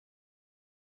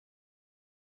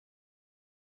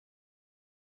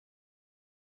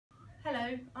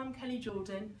Hello, I'm Kelly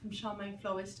Jordan from Charmaine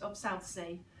of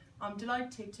Southsea. I'm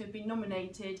delighted to have been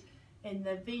nominated in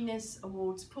the Venus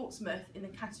Awards Portsmouth in the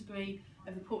category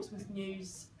of the Portsmouth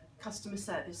News Customer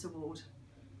Service Award.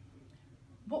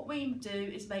 What we do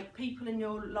is make people in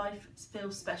your life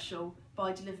feel special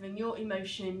by delivering your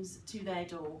emotions to their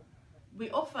door.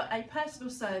 We offer a personal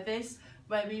service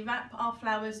where we wrap our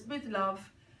flowers with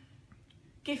love,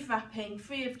 gift wrapping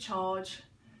free of charge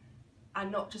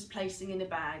and not just placing in a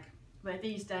bag, where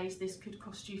these days this could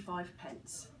cost you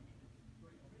 5p.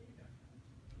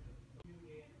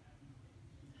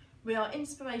 We are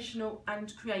inspirational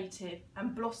and creative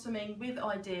and blossoming with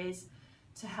ideas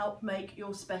to help make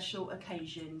your special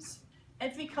occasions.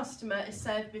 Every customer is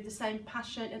served with the same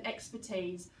passion and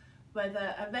expertise,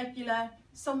 whether a regular,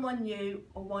 someone new,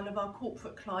 or one of our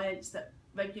corporate clients that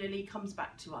regularly comes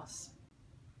back to us.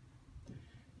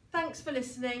 Thanks for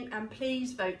listening and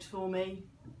please vote for me.